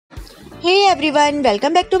Hey everyone,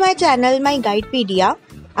 welcome back to my channel, my guide Pedia.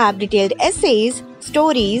 I have detailed essays,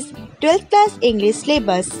 stories, 12th class English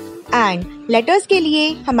syllabus and letters के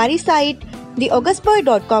लिए हमारी site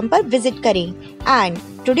theaugustboy.com पर visit करें. And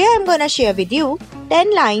today I am gonna share with you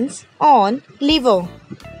 10 lines on liver.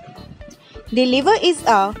 The liver is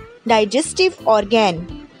a digestive organ.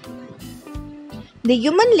 The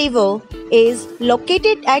human liver is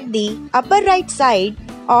located at the upper right side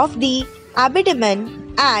of the abdomen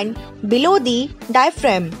and below the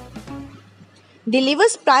diaphragm. The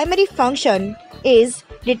liver's primary function is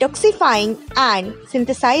detoxifying and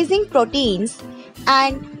synthesizing proteins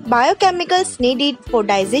and biochemicals needed for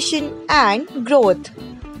digestion and growth.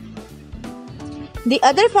 The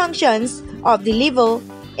other functions of the liver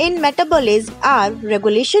in metabolism are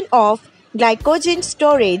regulation of glycogen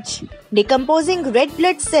storage, decomposing red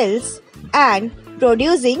blood cells, and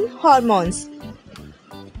producing hormones.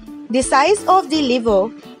 The size of the liver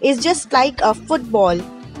is just like a football.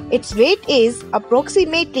 Its weight is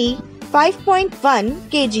approximately 5.1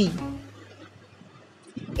 kg.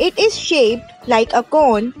 It is shaped like a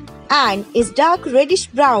cone and is dark reddish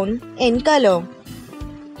brown in color.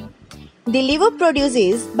 The liver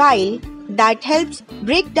produces bile that helps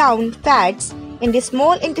break down fats in the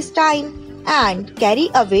small intestine and carry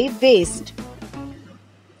away waste.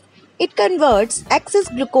 It converts excess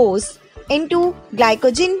glucose into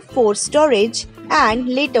glycogen for storage and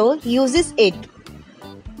later uses it.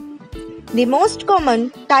 The most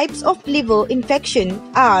common types of liver infection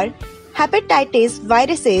are hepatitis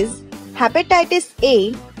viruses, hepatitis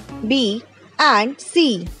A, B, and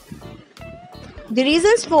C. The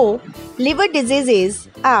reasons for liver diseases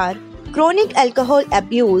are chronic alcohol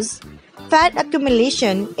abuse, fat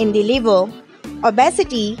accumulation in the liver,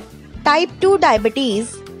 obesity, type 2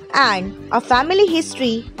 diabetes, and a family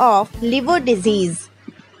history of liver disease.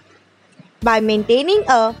 By maintaining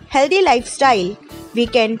a healthy lifestyle, we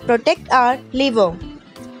can protect our liver.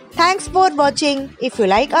 Thanks for watching. If you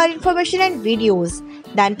like our information and videos,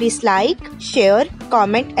 then please like, share,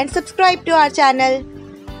 comment and subscribe to our channel.